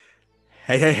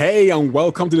Hey, and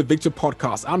welcome to the Victor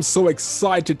Podcast. I'm so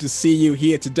excited to see you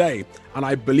here today. And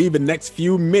I believe the next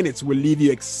few minutes will leave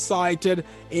you excited,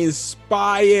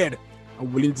 inspired,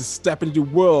 and willing to step into the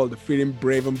world feeling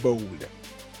brave and bold.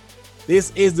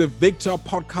 This is the Victor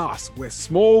Podcast, where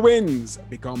small wins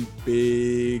become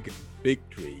big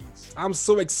victories. I'm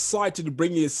so excited to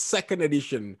bring you a second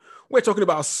edition. We're talking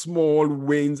about small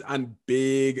wins and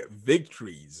big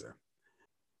victories.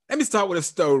 Let me start with a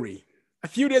story. A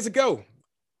few days ago,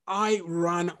 I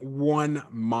ran 1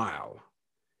 mile.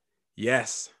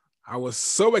 Yes, I was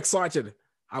so excited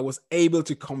I was able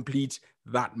to complete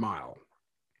that mile.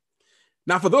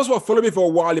 Now, for those who have followed me for a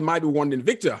while, you might be wondering,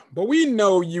 Victor, but we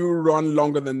know you run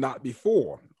longer than that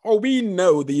before. Or we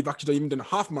know that you've actually even done a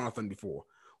half marathon before.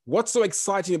 What's so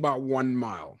exciting about 1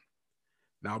 mile?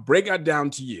 Now, I'll break that down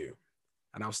to you.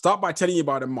 And I'll start by telling you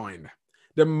about the mind.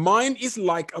 The mind is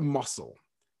like a muscle,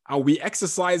 and we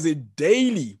exercise it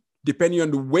daily depending on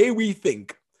the way we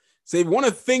think. So if you want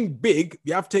to think big,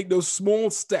 you have to take those small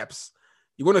steps.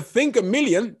 You want to think a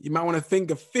million, you might want to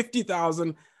think of 50,000,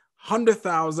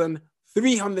 100,000,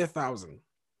 300,000.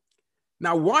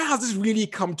 Now, why has this really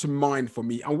come to mind for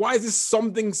me? And why is this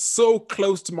something so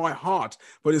close to my heart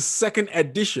for the second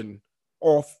edition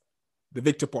of the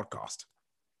Victor Podcast?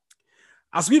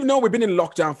 As we've known, we've been in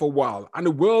lockdown for a while and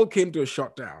the world came to a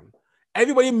shutdown.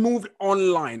 Everybody moved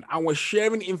online and was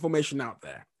sharing information out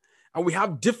there. And we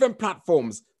have different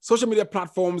platforms, social media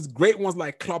platforms, great ones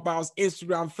like Clubhouse,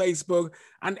 Instagram, Facebook,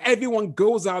 and everyone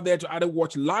goes out there to either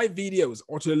watch live videos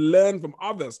or to learn from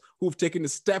others who've taken the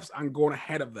steps and gone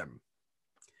ahead of them.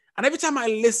 And every time I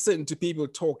listen to people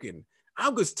talking,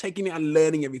 I'm just taking it and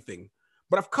learning everything.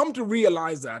 But I've come to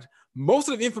realize that most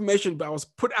of the information that was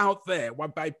put out there were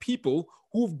by people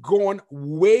who've gone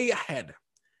way ahead.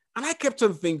 And I kept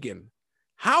on thinking,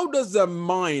 how does the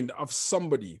mind of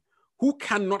somebody who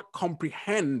cannot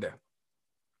comprehend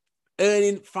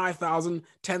earning 5,000,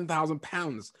 10,000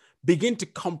 pounds begin to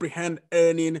comprehend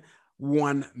earning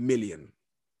 1 million?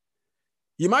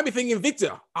 You might be thinking,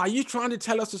 Victor, are you trying to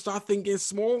tell us to start thinking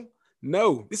small?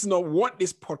 No, this is not what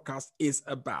this podcast is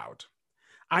about.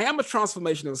 I am a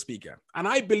transformational speaker, and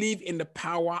I believe in the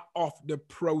power of the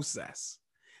process.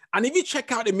 And if you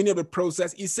check out the meaning of the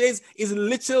process, it says it's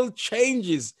little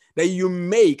changes that you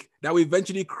make that will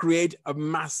eventually create a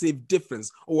massive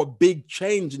difference or a big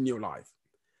change in your life.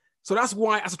 So that's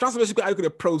why, as a transformation, I look at the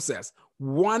process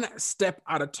one step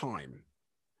at a time.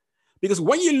 Because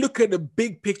when you look at the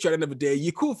big picture at the end of the day,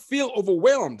 you could feel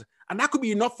overwhelmed. And that could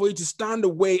be enough for you to stand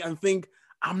away and think,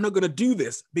 I'm not going to do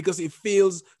this because it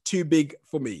feels too big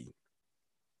for me.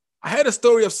 I heard a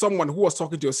story of someone who was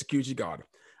talking to a security guard.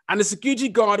 And the security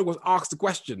guard was asked the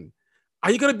question,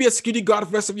 are you going to be a security guard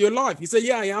for the rest of your life? He said,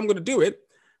 yeah, I'm going to do it.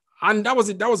 And that was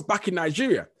it. That was back in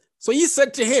Nigeria. So he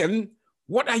said to him,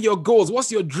 what are your goals?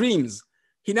 What's your dreams?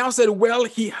 He now said, well,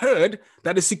 he heard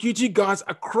that the security guards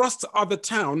across the other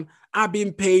town are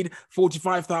being paid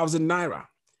 45,000 naira.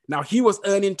 Now he was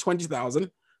earning 20,000.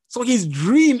 So his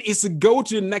dream is to go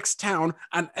to the next town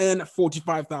and earn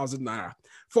 45,000 naira.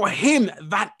 For him,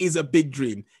 that is a big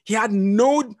dream. He had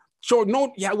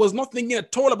was not thinking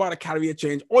at all about a career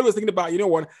change. All he was thinking about, you know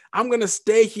what, I'm going to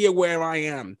stay here where I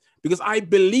am because I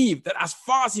believe that as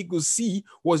far as he could see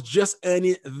was just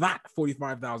earning that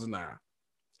 45,000 naira.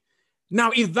 Now,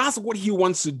 if that's what he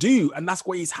wants to do and that's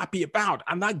what he's happy about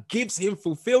and that gives him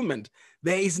fulfillment,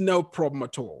 there is no problem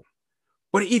at all.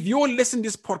 But if you're listening to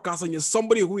this podcast and you're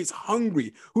somebody who is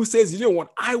hungry, who says, you know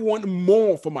what, I want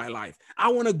more for my life.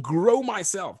 I want to grow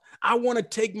myself. I want to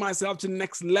take myself to the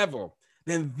next level.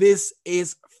 Then this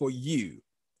is for you.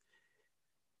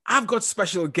 I've got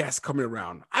special guests coming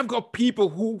around. I've got people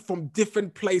who from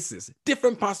different places,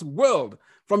 different parts of the world,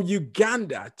 from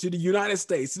Uganda to the United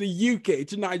States, to the UK,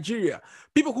 to Nigeria,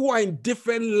 people who are in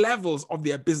different levels of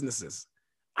their businesses.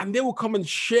 And they will come and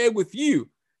share with you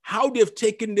how they've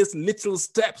taken these little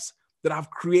steps that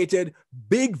have created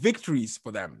big victories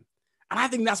for them. And I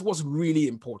think that's what's really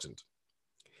important.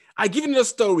 I give you a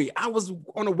story. I was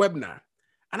on a webinar.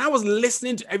 And I was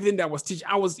listening to everything that I was teaching.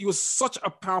 It was such a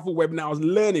powerful webinar. I was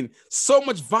learning so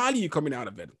much value coming out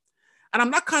of it. And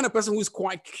I'm that kind of person who's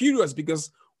quite curious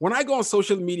because when I go on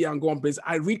social media and go on places,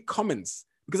 I read comments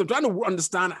because I'm trying to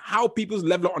understand how people's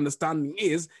level of understanding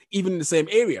is even in the same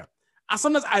area. And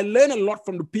sometimes I learn a lot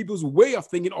from the people's way of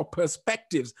thinking or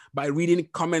perspectives by reading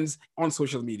comments on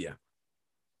social media.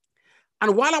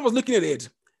 And while I was looking at it,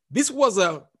 this was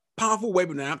a powerful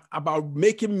webinar about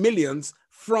making millions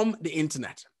from the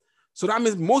internet. So that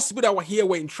means most people that were here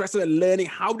were interested in learning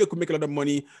how they could make a lot of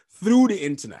money through the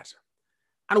internet.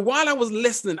 And while I was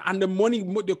listening, and the money,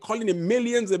 they're calling it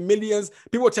millions and millions,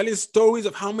 people were telling stories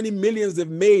of how many millions they've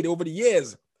made over the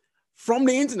years from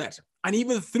the internet and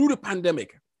even through the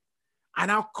pandemic. I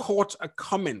now caught a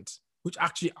comment which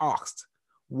actually asked,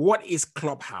 what is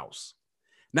Clubhouse?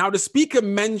 Now, the speaker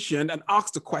mentioned and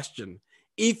asked the question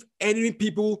if any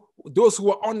people, those who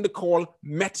were on the call,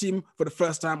 met him for the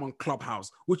first time on Clubhouse,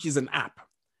 which is an app.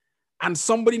 And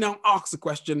somebody now asks the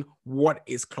question, what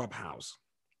is Clubhouse?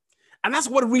 And that's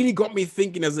what really got me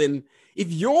thinking, as in,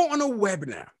 if you're on a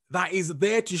webinar that is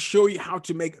there to show you how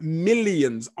to make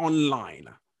millions online,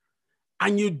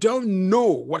 and you don't know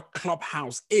what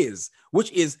Clubhouse is,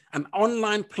 which is an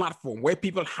online platform where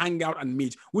people hang out and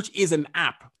meet, which is an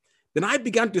app, then I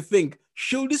began to think,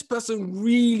 should this person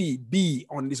really be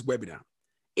on this webinar?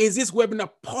 Is this webinar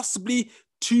possibly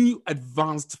too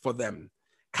advanced for them?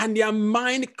 Can their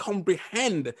mind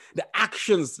comprehend the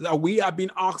actions that we are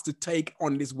being asked to take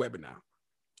on this webinar?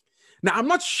 Now, I'm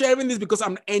not sharing this because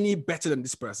I'm any better than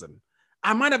this person.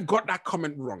 I might have got that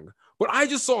comment wrong, but I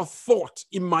just saw a thought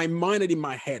in my mind and in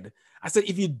my head. I said,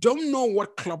 if you don't know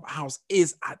what Clubhouse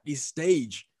is at this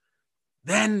stage,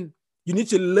 then you need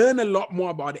to learn a lot more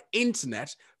about the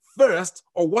internet first,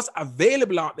 or what's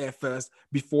available out there first,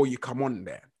 before you come on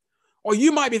there. Or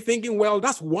you might be thinking, well,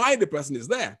 that's why the person is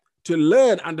there, to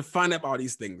learn and to find out about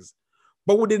these things.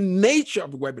 But with the nature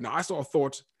of the webinar, I sort of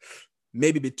thought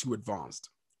maybe a bit too advanced.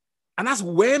 And that's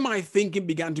where my thinking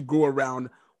began to go around,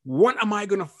 what am I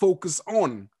going to focus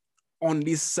on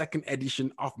this second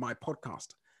edition of my podcast?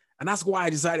 And that's why I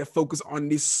decided to focus on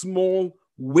these small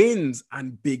wins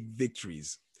and big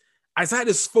victories. I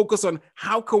decided to focus on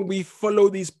how can we follow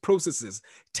these processes,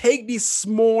 take these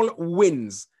small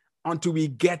wins until we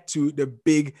get to the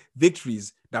big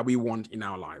victories that we want in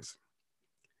our lives.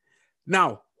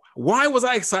 Now, why was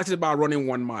I excited about running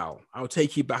 1 mile? I'll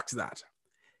take you back to that.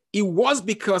 It was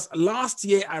because last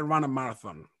year I ran a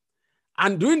marathon.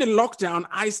 And during the lockdown,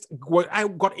 I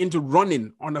got into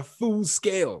running on a full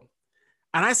scale.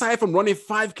 And I started from running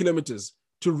 5 kilometers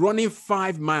to running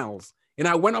 5 miles. And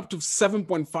I went up to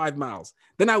 7.5 miles.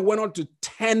 Then I went on to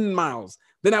 10 miles.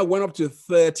 Then I went up to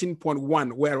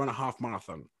 13.1, where I ran a half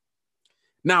marathon.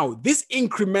 Now, these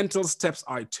incremental steps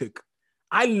I took,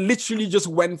 I literally just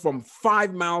went from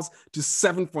 5 miles to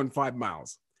 7.5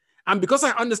 miles. And because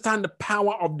I understand the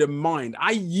power of the mind,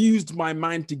 I used my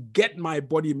mind to get my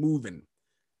body moving.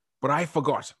 But I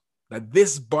forgot that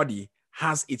this body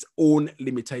has its own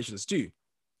limitations too.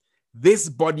 This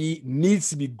body needs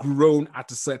to be grown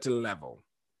at a certain level.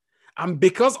 And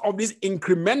because of these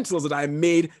incrementals that I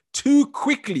made too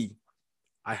quickly,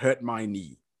 I hurt my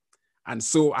knee. And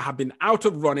so I have been out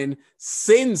of running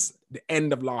since the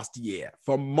end of last year.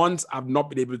 For months, I've not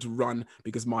been able to run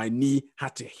because my knee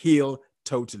had to heal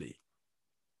totally.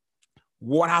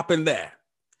 What happened there?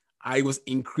 I was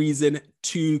increasing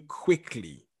too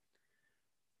quickly.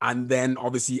 And then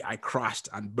obviously I crashed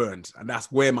and burned. And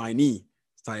that's where my knee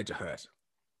started to hurt.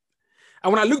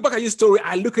 And when I look back at this story,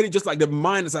 I look at it just like the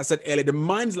mind, as I said earlier, the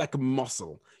mind is like a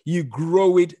muscle. You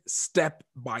grow it step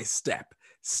by step,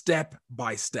 step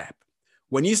by step.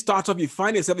 When you start off, you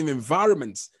find yourself in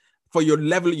environments for your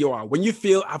level you are. When you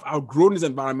feel I've outgrown this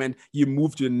environment, you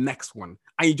move to the next one.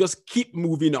 And you just keep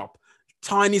moving up.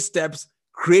 Tiny steps,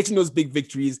 creating those big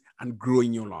victories and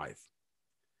growing your life.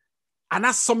 And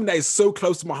that's something that is so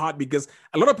close to my heart, because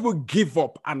a lot of people give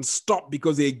up and stop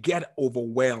because they get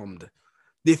overwhelmed.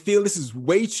 They feel this is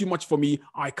way too much for me.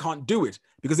 I can't do it,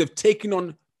 because they've taken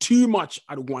on too much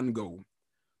at one go.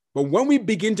 But when we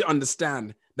begin to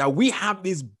understand that we have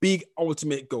this big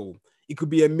ultimate goal, it could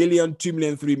be 1 million, 2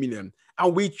 million, 3 million,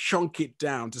 and we chunk it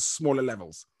down to smaller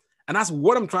levels. And that's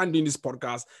what I'm trying to do in this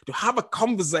podcast, to have a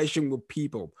conversation with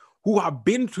people who have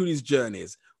been through these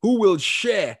journeys, who will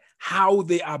share how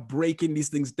they are breaking these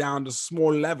things down to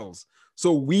small levels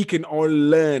so we can all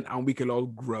learn and we can all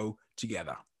grow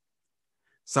together.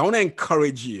 So I want to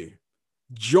encourage you,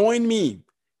 join me,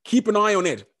 keep an eye on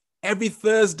it. Every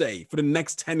Thursday for the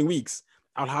next 10 weeks,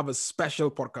 I'll have a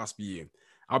special podcast for you.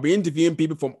 I'll be interviewing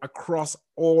people from across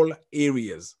all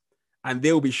areas, and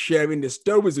they will be sharing their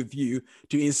stories with you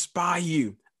to inspire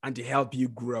you and to help you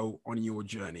grow on your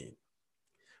journey.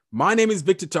 My name is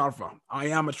Victor Tarfa. I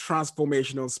am a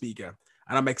transformational speaker,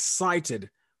 and I'm excited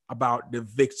about the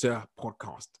Victor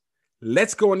podcast.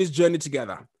 Let's go on this journey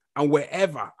together. And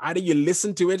wherever, either you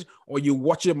listen to it or you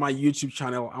watch it on my YouTube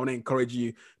channel, I want to encourage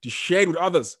you to share it with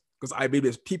others, because I believe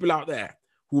there's people out there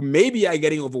who maybe are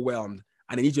getting overwhelmed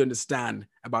and they need to understand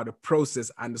about the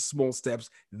process and the small steps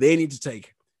they need to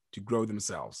take to grow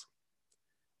themselves.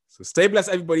 So stay blessed,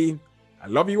 everybody. I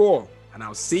love you all, and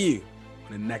I'll see you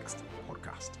on the next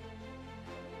podcast.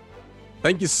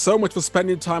 Thank you so much for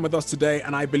spending time with us today.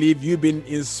 And I believe you've been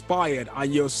inspired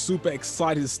and you're super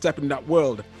excited to step in that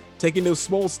world, taking those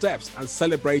small steps and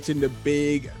celebrating the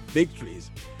big victories.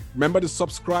 Remember to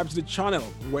subscribe to the channel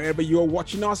wherever you're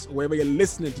watching us, wherever you're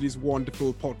listening to this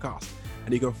wonderful podcast.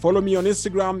 And you can follow me on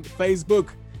Instagram, Facebook,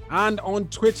 and on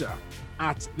Twitter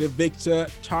at the Victor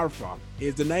Charfa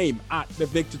is the name, at the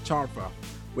Victor Charfa,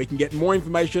 where you can get more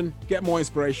information, get more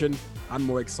inspiration, and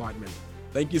more excitement.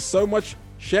 Thank you so much.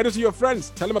 Share this with your friends.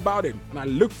 Tell them about it. And I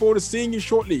look forward to seeing you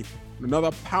shortly on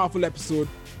another powerful episode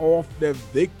of the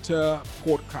Victor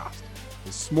Podcast.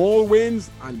 With small wins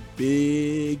and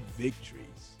big victories.